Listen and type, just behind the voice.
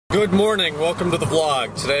Good morning, welcome to the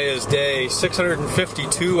vlog. Today is day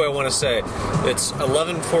 652, I want to say. It's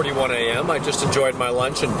 11:41 a.m. I just enjoyed my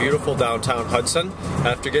lunch in beautiful downtown Hudson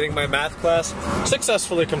after getting my math class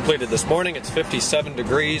successfully completed this morning. It's 57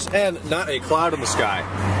 degrees and not a cloud in the sky.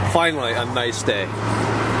 Finally, a nice day.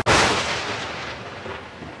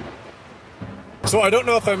 So I don't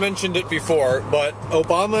know if I mentioned it before, but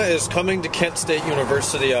Obama is coming to Kent State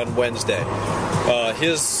University on Wednesday.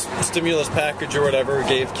 His stimulus package or whatever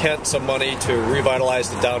gave Kent some money to revitalize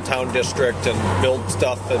the downtown district and build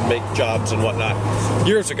stuff and make jobs and whatnot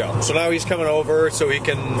years ago. So now he's coming over so he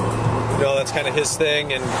can, you know, that's kind of his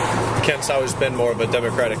thing, and Kent's always been more of a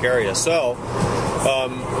Democratic area. So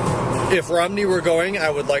if Romney were going, I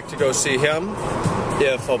would like to go see him.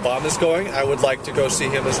 If Obama's going, I would like to go see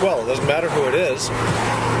him as well. It doesn't matter who it is.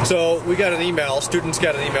 So we got an email, students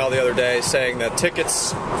got an email the other day saying that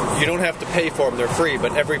tickets, you don't have to pay for them, they're free,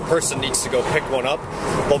 but every person needs to go pick one up.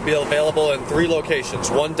 They'll be available in 3 locations,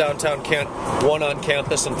 1 downtown Kent, 1 on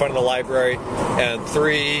campus in front of the library, and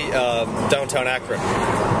 3 downtown Akron.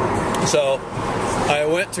 So I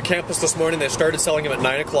went to campus this morning. They started selling them at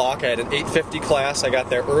 9 o'clock. I had an 8:50 class. I got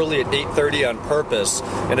there early at 8:30 on purpose.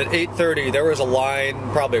 And at 8:30, there was a line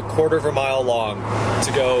probably a quarter of a mile long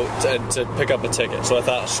to go to pick up a ticket. So I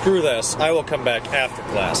thought, screw this. I will come back after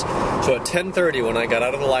class. So at 10:30, when I got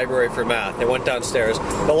out of the library for math, I went downstairs.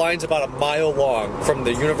 The line's about a mile long from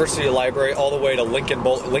the University Library all the way to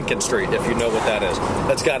Lincoln Street, if you know what that is.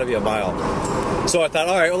 That's got to be a mile. So I thought,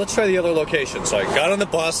 all right, well, let's try the other location. So I got on the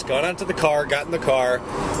bus, got onto the car, got in the car,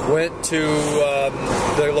 went to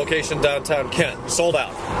the location downtown Kent. Sold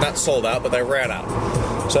out. Not sold out, but they ran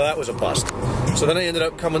out. So that was a bust. So then I ended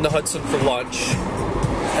up coming to Hudson for lunch,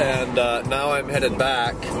 and now I'm headed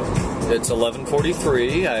back. It's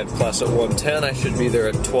 11:43. I have class at 1:10. I should be there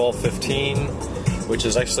at 12:15, which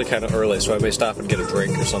is actually kind of early, so I may stop and get a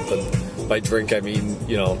drink or something. By drink, I mean,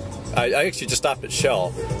 you know, I actually just stopped at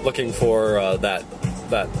Shell looking for that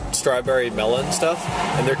strawberry melon stuff,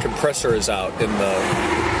 and their compressor is out in the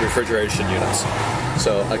refrigeration units.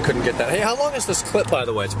 So I couldn't get that. Hey, how long is this clip, by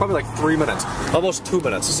the way? It's probably like 3 minutes, almost 2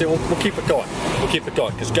 minutes. See, we'll keep it going. We'll keep it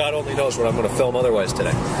going, because God only knows what I'm going to film otherwise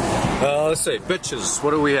today. Let's see, bitches.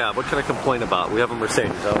 What do we have? What can I complain about? We have a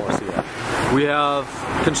Mercedes. I don't want to see that. We have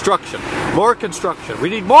construction. More construction. We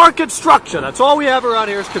need more construction. That's all we have around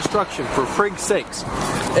here is construction, for frig's sakes.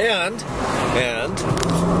 And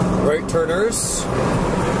right turners,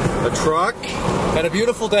 a truck, and a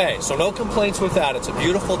beautiful day. So no complaints with that. It's a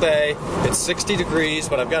beautiful day. It's 60 degrees,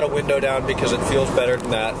 but I've got a window down because it feels better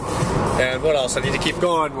than that. And what else? I need to keep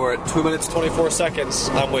going. We're at 2 minutes, 24 seconds.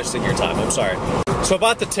 I'm wasting your time. I'm sorry. So I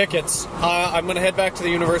bought the tickets. I'm going to head back to the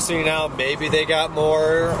university now. Maybe they got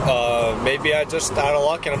more. Maybe I just out of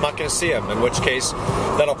luck and I'm not going to see them. In which case,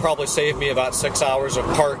 that'll probably save me about 6 hours of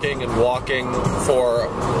parking and walking for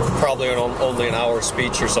probably only an hour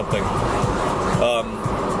speech or something.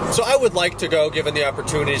 So I would like to go, given the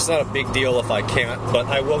opportunity. It's not a big deal if I can't, but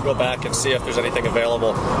I will go back and see if there's anything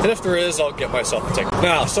available. And if there is, I'll get myself a ticket.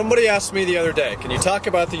 Now, somebody asked me the other day, can you talk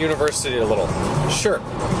about the university a little? Sure.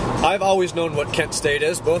 I've always known what Kent State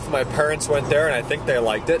is. Both of my parents went there, and I think they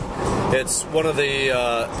liked it. It's one of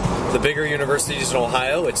the bigger universities in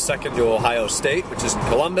Ohio. It's second to Ohio State, which is in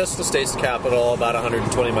Columbus, the state's capital, about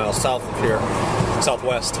 120 miles south of here,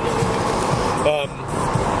 southwest.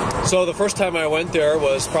 So the first time I went there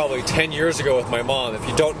was probably 10 years ago with my mom. If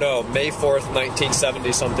you don't know, May 4th,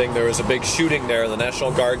 1970-something, there was a big shooting there. The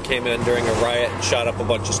National Guard came in during a riot and shot up a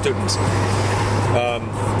bunch of students.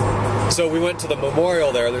 So we went to the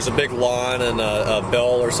memorial there. There's a big lawn and a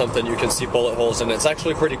bell or something. You can see bullet holes in it. It's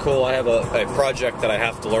actually pretty cool. I have a project that I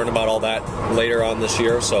have to learn about all that later on this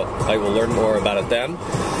year, so I will learn more about it then.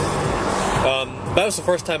 That was the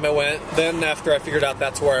first time I went. Then after I figured out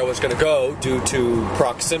that's where I was going to go, due to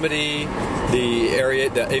proximity, the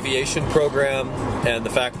aviation program, and the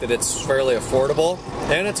fact that it's fairly affordable,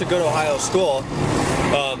 and it's a good Ohio school,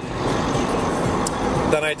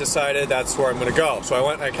 then I decided that's where I'm going to go. So I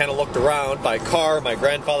went and I kind of looked around by car. My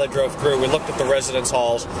grandfather drove through. We looked at the residence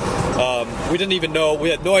halls. We didn't even know, we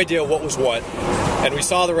had no idea what was what. And we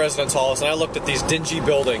saw the residence halls, and I looked at these dingy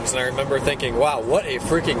buildings, and I remember thinking, wow, what a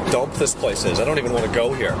freaking dump this place is. I don't even want to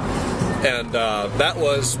go here. And that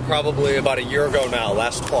was probably about a year ago now,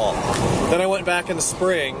 last fall. Then I went back in the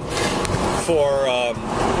spring for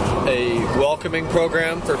a welcoming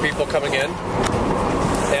program for people coming in.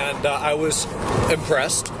 And I was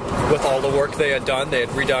impressed with all the work they had done. They had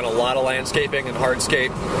redone a lot of landscaping and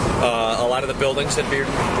hardscape. A lot of the buildings had been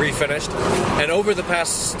refinished. And over the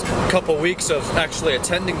past couple weeks of actually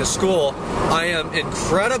attending the school, I am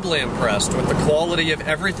incredibly impressed with the quality of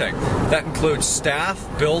everything. That includes staff,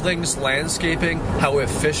 buildings, landscaping, how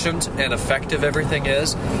efficient and effective everything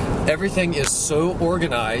is. Everything is so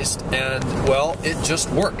organized and, well, it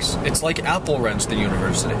just works. It's like Apple runs the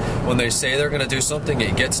university. When they say they're going to do something,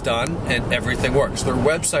 it gets done and everything works. Their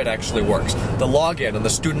website actually works. The login and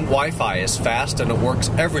the student Wi-Fi is fast and it works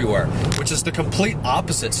everywhere, which is the complete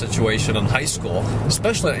opposite situation in high school,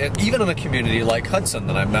 especially even in a community like Hudson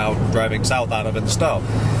that I'm now driving south out of in the snow.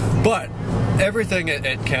 But everything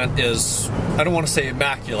at Kent is, I don't want to say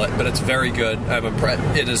immaculate, but it's very good. I'm impressed.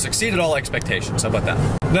 It has exceeded all expectations. How about that?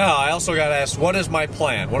 Now, I also got asked, what is my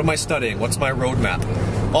plan? What am I studying? What's my roadmap?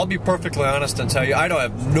 I'll be perfectly honest and tell you, I don't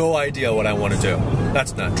have no idea what I want to do.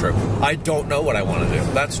 That's not true. I don't know what I want to do.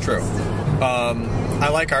 That's true. I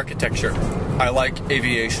like architecture. I like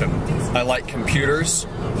aviation. I like computers.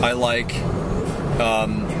 I like, I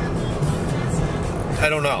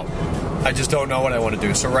don't know. I just don't know what I want to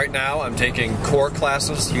do. So right now I'm taking core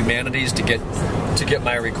classes, humanities, to get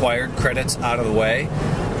my required credits out of the way.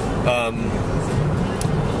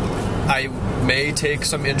 I may take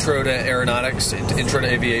some intro to aeronautics, intro to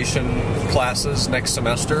aviation classes next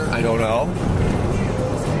semester. I don't know.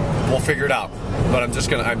 We'll figure it out. But I'm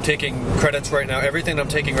taking credits right now. Everything I'm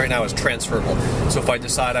taking right now is transferable. So if I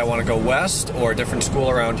decide I want to go west or a different school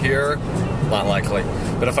around here, not likely.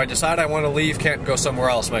 But if I decide I want to leave, can't go somewhere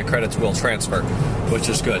else, my credits will transfer, which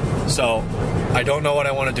is good. So I don't know what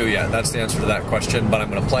I want to do yet. That's the answer to that question, but I'm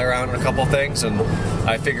going to play around in a couple things, and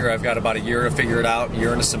I figure I've got about a year to figure it out, a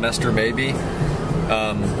year and a semester maybe.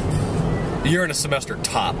 A year and a semester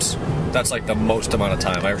tops. That's like the most amount of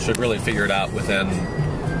time. I should really figure it out within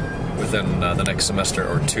the next semester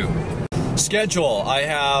or two. Schedule. I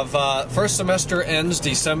have first semester ends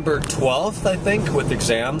December 12th, I think, with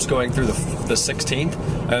exams going through the 16th.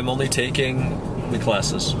 I'm only taking how many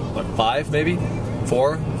classes? What, 5 maybe?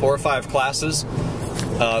 4 or 5 classes.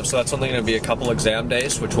 So that's only going to be a couple exam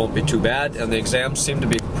days, which won't be too bad. And the exams seem to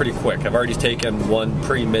be pretty quick. I've already taken one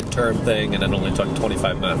pre-midterm thing, and it only took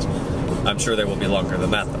 25 minutes. I'm sure they will be longer than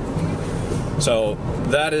that, though. So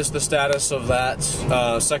that is the status of that.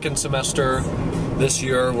 Second semester this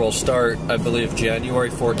year will start, I believe,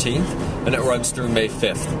 January 14th, and it runs through May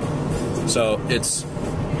 5th. So it's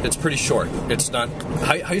pretty short. It's not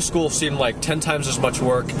high school seemed like 10 times as much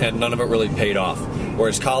work, and none of it really paid off.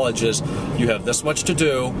 Whereas college is, you have this much to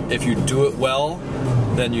do. If you do it well,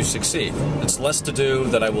 then you succeed. It's less to do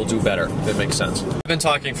that I will do better. If it makes sense. I've been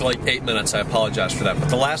talking for like 8 minutes. I apologize for that. But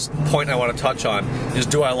the last point I want to touch on is,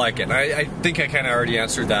 do I like it? And I think I kind of already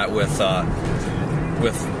answered that with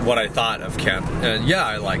what I thought of Kent. And yeah,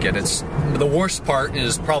 I like it. The worst part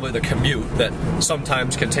is probably the commute, that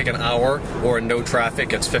sometimes can take an hour, or in no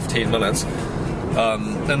traffic it's 15 minutes.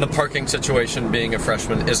 And the parking situation, being a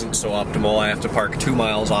freshman, isn't so optimal. I have to park 2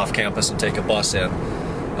 miles off campus and take a bus in.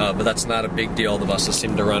 But that's not a big deal. The buses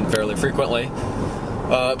seem to run fairly frequently.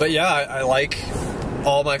 But yeah, I like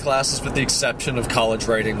all my classes with the exception of college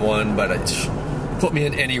writing 1, but put me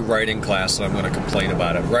in any writing class and I'm going to complain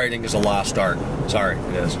about it. Writing is a lost art. Sorry,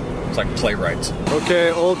 it is. It's like playwrights.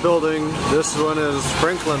 Okay, old building. This one is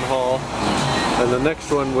Franklin Hall, and the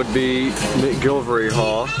next one would be McGilvery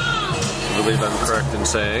Hall, I believe I'm correct in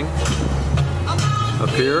saying. Up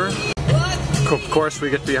here. Of course, we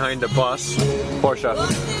get behind a bus. Porsche.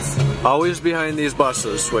 Always behind these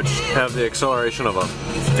buses, which have the acceleration of a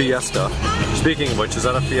Fiesta. Speaking of which, is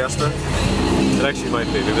that a Fiesta? It actually might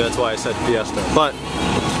be. Maybe that's why I said Fiesta. But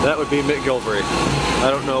that would be McGilvery. I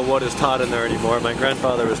don't know what is taught in there anymore. My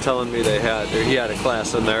grandfather was telling me he had a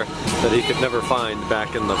class in there that he could never find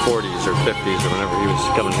back in the 40s or 50s or whenever he was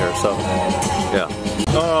coming here. So, yeah.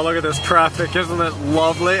 Oh, look at this traffic. Isn't it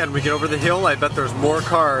lovely? And we get over the hill. I bet there's more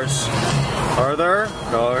cars. Are there?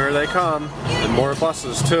 Oh, here they come. And more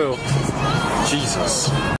buses, too. Jesus.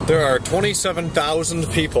 There are 27,000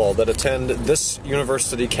 people that attend this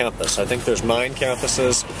university campus. I think there's 9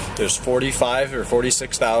 campuses. There's 45 or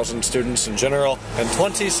 46,000 students in general, and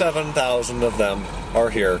 27,000 of them are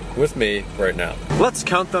here with me right now. Let's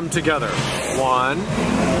count them together. 1,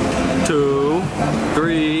 2,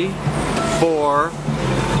 3, 4.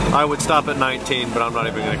 I would stop at 19, but I'm not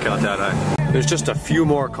even going to count that high. There's just a few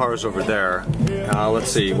more cars over there.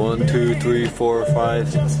 Let's see, 1, 2, 3, 4,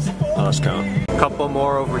 5. Let's count. A couple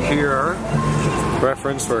more over here.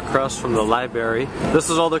 Reference, we're across from the library. This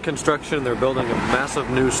is all the construction. They're building a massive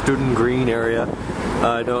new student green area.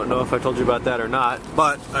 I don't know if I told you about that or not,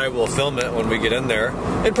 but I will film it when we get in there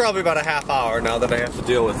in probably about a half hour now that I have to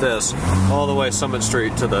deal with this. All the way Summit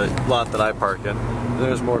Street to the lot that I park in.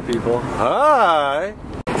 There's more people. Hi!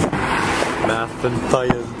 Math and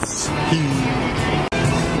science.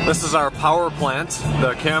 This is our power plant.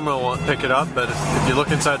 The camera won't pick it up, but if you look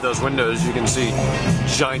inside those windows, you can see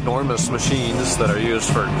ginormous machines that are used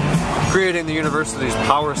for creating the university's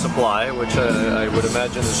power supply, which I would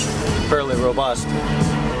imagine is fairly robust.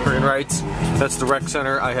 Friggin' right. That's the rec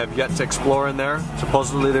center. I have yet to explore in there.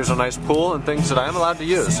 Supposedly there's a nice pool and things that I am allowed to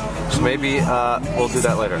use. So maybe we'll do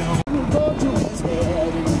that later.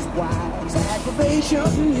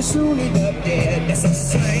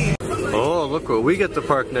 Oh, look what we get to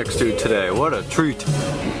park next to today. What a treat. It's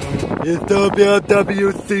the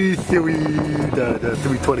BMW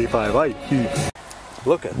 325i.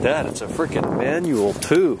 Look at that. It's a freaking manual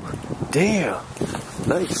too. Damn.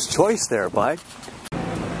 Nice choice there, bud.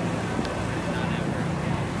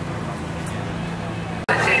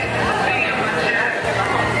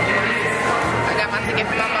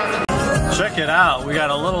 Check it out. We got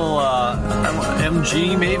a little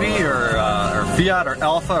MG maybe, or Fiat or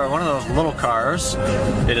Alpha, or one of those little cars.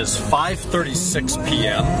 It is 5:36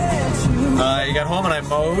 p.m. I got home and I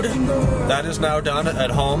mowed. That is now done at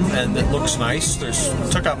home, and it looks nice.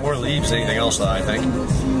 Took out more leaves than anything else, though, I think.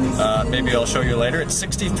 Maybe I'll show you later. It's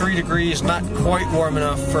 63 degrees, not quite warm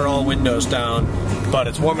enough for all windows down, but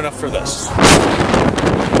it's warm enough for this.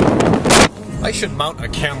 I should mount a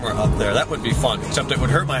camera up there. That would be fun, except it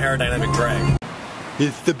would hurt my aerodynamic drag.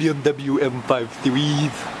 It's the BMW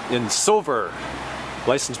M53 in silver.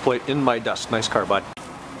 License plate in my dust. Nice car, bud.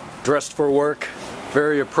 Dressed for work.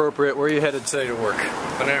 Very appropriate. Where are you headed today to work?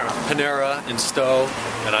 Panera. Panera in Stowe,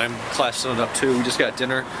 and I'm classing it up too. We just got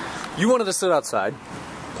dinner. You wanted to sit outside.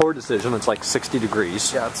 Poor decision. It's like 60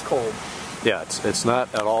 degrees. Yeah, it's cold. Yeah, it's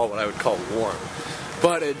not at all what I would call warm.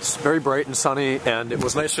 But it's very bright and sunny, and it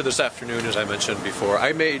was nicer this afternoon, as I mentioned before.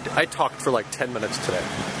 I talked for like 10 minutes today,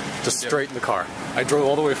 just straight in the car. I drove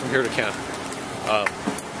all the way from here to Kent,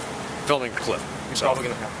 filming a clip. You're probably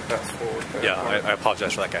going to have to fast forward. Yeah, I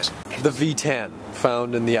apologize for that, guys. The V10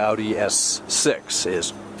 found in the Audi S6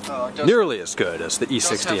 is nearly as good as the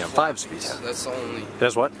E60 M5 speed. That's the only. It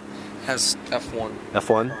has what? Has F1.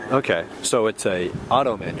 F1? Okay, so it's a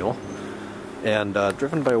auto manual, and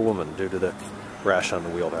driven by a woman due to the rash on the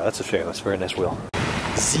wheel there. That's a shame. That's a very nice wheel.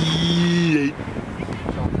 Z8.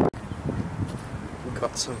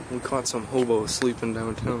 We caught some hobo sleeping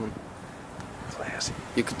downtown. Classy.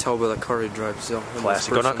 You could tell by the car he drives.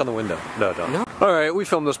 Classy. Go knock on the window. No, don't. No. Alright, we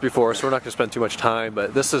filmed this before, so we're not going to spend too much time,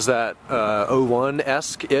 but this is that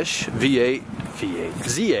 01-esque-ish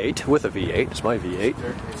Z8 with a V8. It's my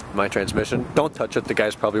V8. My transmission. Don't touch it. The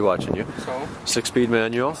guy's probably watching you. So? 6-speed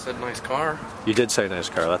manual. You said nice car. You did say nice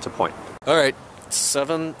car. That's a point. Alright,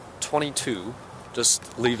 7:22.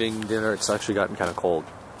 Just leaving dinner. It's actually gotten kind of cold.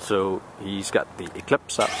 So he's got the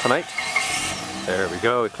Eclipse out tonight. There we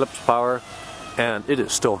go, Eclipse power. And it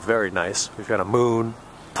is still very nice. We've got a moon,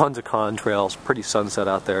 tons of contrails, pretty sunset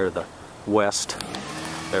out there to the west.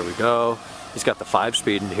 There we go. He's got the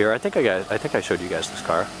 5-speed in here. I think I showed you guys this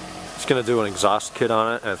car. He's gonna do an exhaust kit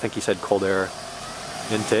on it, and I think he said cold air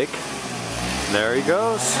intake. And there he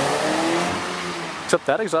goes. Except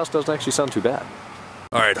that exhaust doesn't actually sound too bad.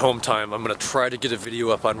 Alright, home time. I'm going to try to get a video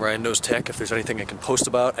up on Ryan Knows Tech if there's anything I can post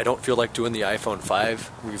about. I don't feel like doing the iPhone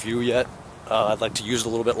 5 review yet. I'd like to use it a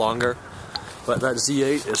little bit longer. But that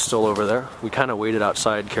Z8 is still over there. We kind of waited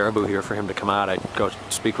outside Caribou here for him to come out. I'd go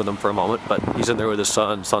speak with him for a moment, but he's in there with his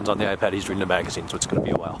son. Son's on the iPad, he's reading a magazine, so it's going to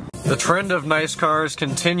be a while. The trend of nice cars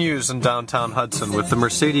continues in downtown Hudson with the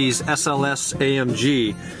Mercedes SLS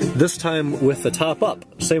AMG, this time with the top up.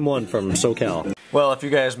 Same one from SoCal. Well, if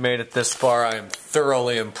you guys made it this far, I am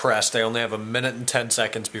thoroughly impressed. I only have 1 minute and 10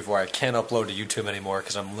 seconds before I can't upload to YouTube anymore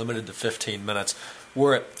because I'm limited to 15 minutes.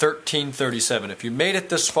 We're at 13:37. If you made it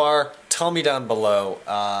this far, tell me down below.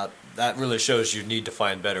 That really shows you need to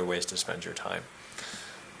find better ways to spend your time.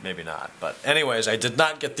 Maybe not. But anyways, I did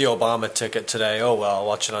not get the Obama ticket today. Oh well, I'll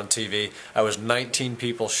watch it on TV. I was 19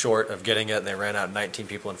 people short of getting it, and they ran out 19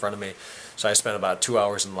 people in front of me. So I spent about 2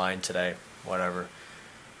 hours in line today. Whatever.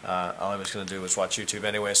 All I was going to do was watch YouTube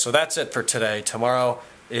anyway. So that's it for today. Tomorrow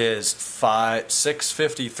is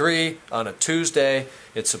 6:53 on a Tuesday.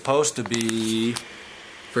 It's supposed to be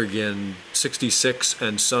friggin' 66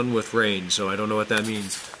 and sun with rain, so I don't know what that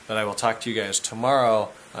means. But I will talk to you guys tomorrow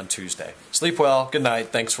on Tuesday. Sleep well, good night,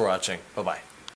 thanks for watching, bye-bye.